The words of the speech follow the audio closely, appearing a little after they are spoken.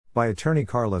By attorney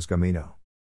Carlos Gamino.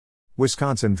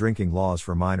 Wisconsin drinking laws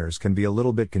for minors can be a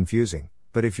little bit confusing,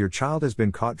 but if your child has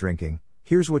been caught drinking,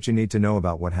 here's what you need to know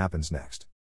about what happens next.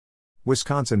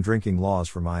 Wisconsin drinking laws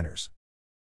for minors.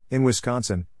 In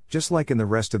Wisconsin, just like in the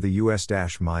rest of the U.S.,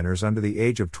 minors under the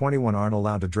age of 21 aren't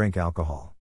allowed to drink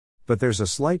alcohol. But there's a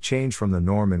slight change from the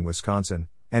norm in Wisconsin,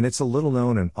 and it's a little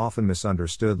known and often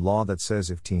misunderstood law that says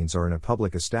if teens are in a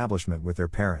public establishment with their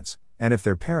parents, and if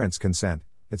their parents consent,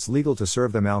 it's legal to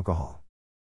serve them alcohol.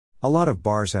 A lot of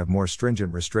bars have more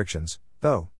stringent restrictions,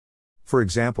 though. For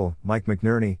example, Mike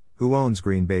McNerney, who owns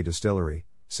Green Bay Distillery,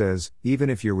 says, even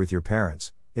if you're with your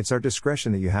parents, it's our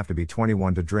discretion that you have to be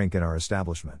 21 to drink in our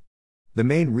establishment. The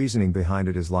main reasoning behind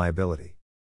it is liability.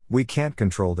 We can't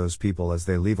control those people as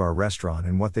they leave our restaurant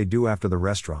and what they do after the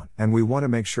restaurant, and we want to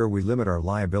make sure we limit our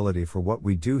liability for what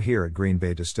we do here at Green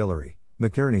Bay Distillery,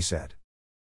 McNerney said.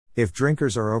 If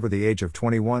drinkers are over the age of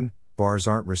 21, bars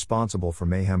aren't responsible for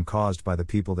mayhem caused by the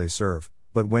people they serve,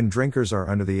 but when drinkers are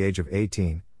under the age of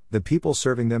 18, the people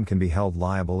serving them can be held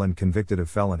liable and convicted of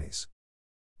felonies.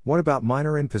 What about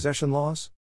minor in possession laws?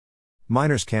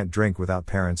 Minors can't drink without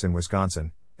parents in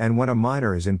Wisconsin, and when a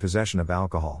minor is in possession of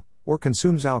alcohol, or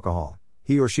consumes alcohol,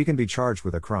 he or she can be charged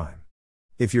with a crime.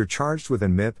 If you're charged with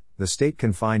an MIP, the state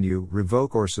can fine you,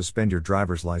 revoke or suspend your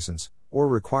driver's license, or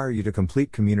require you to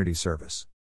complete community service.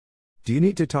 Do you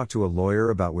need to talk to a lawyer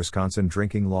about Wisconsin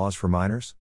drinking laws for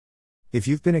minors? If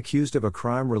you've been accused of a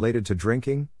crime related to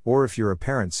drinking, or if you're a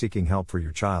parent seeking help for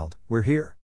your child, we're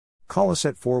here. Call us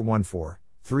at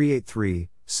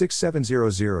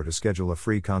 414-383-6700 to schedule a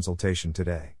free consultation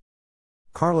today.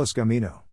 Carlos Gamino.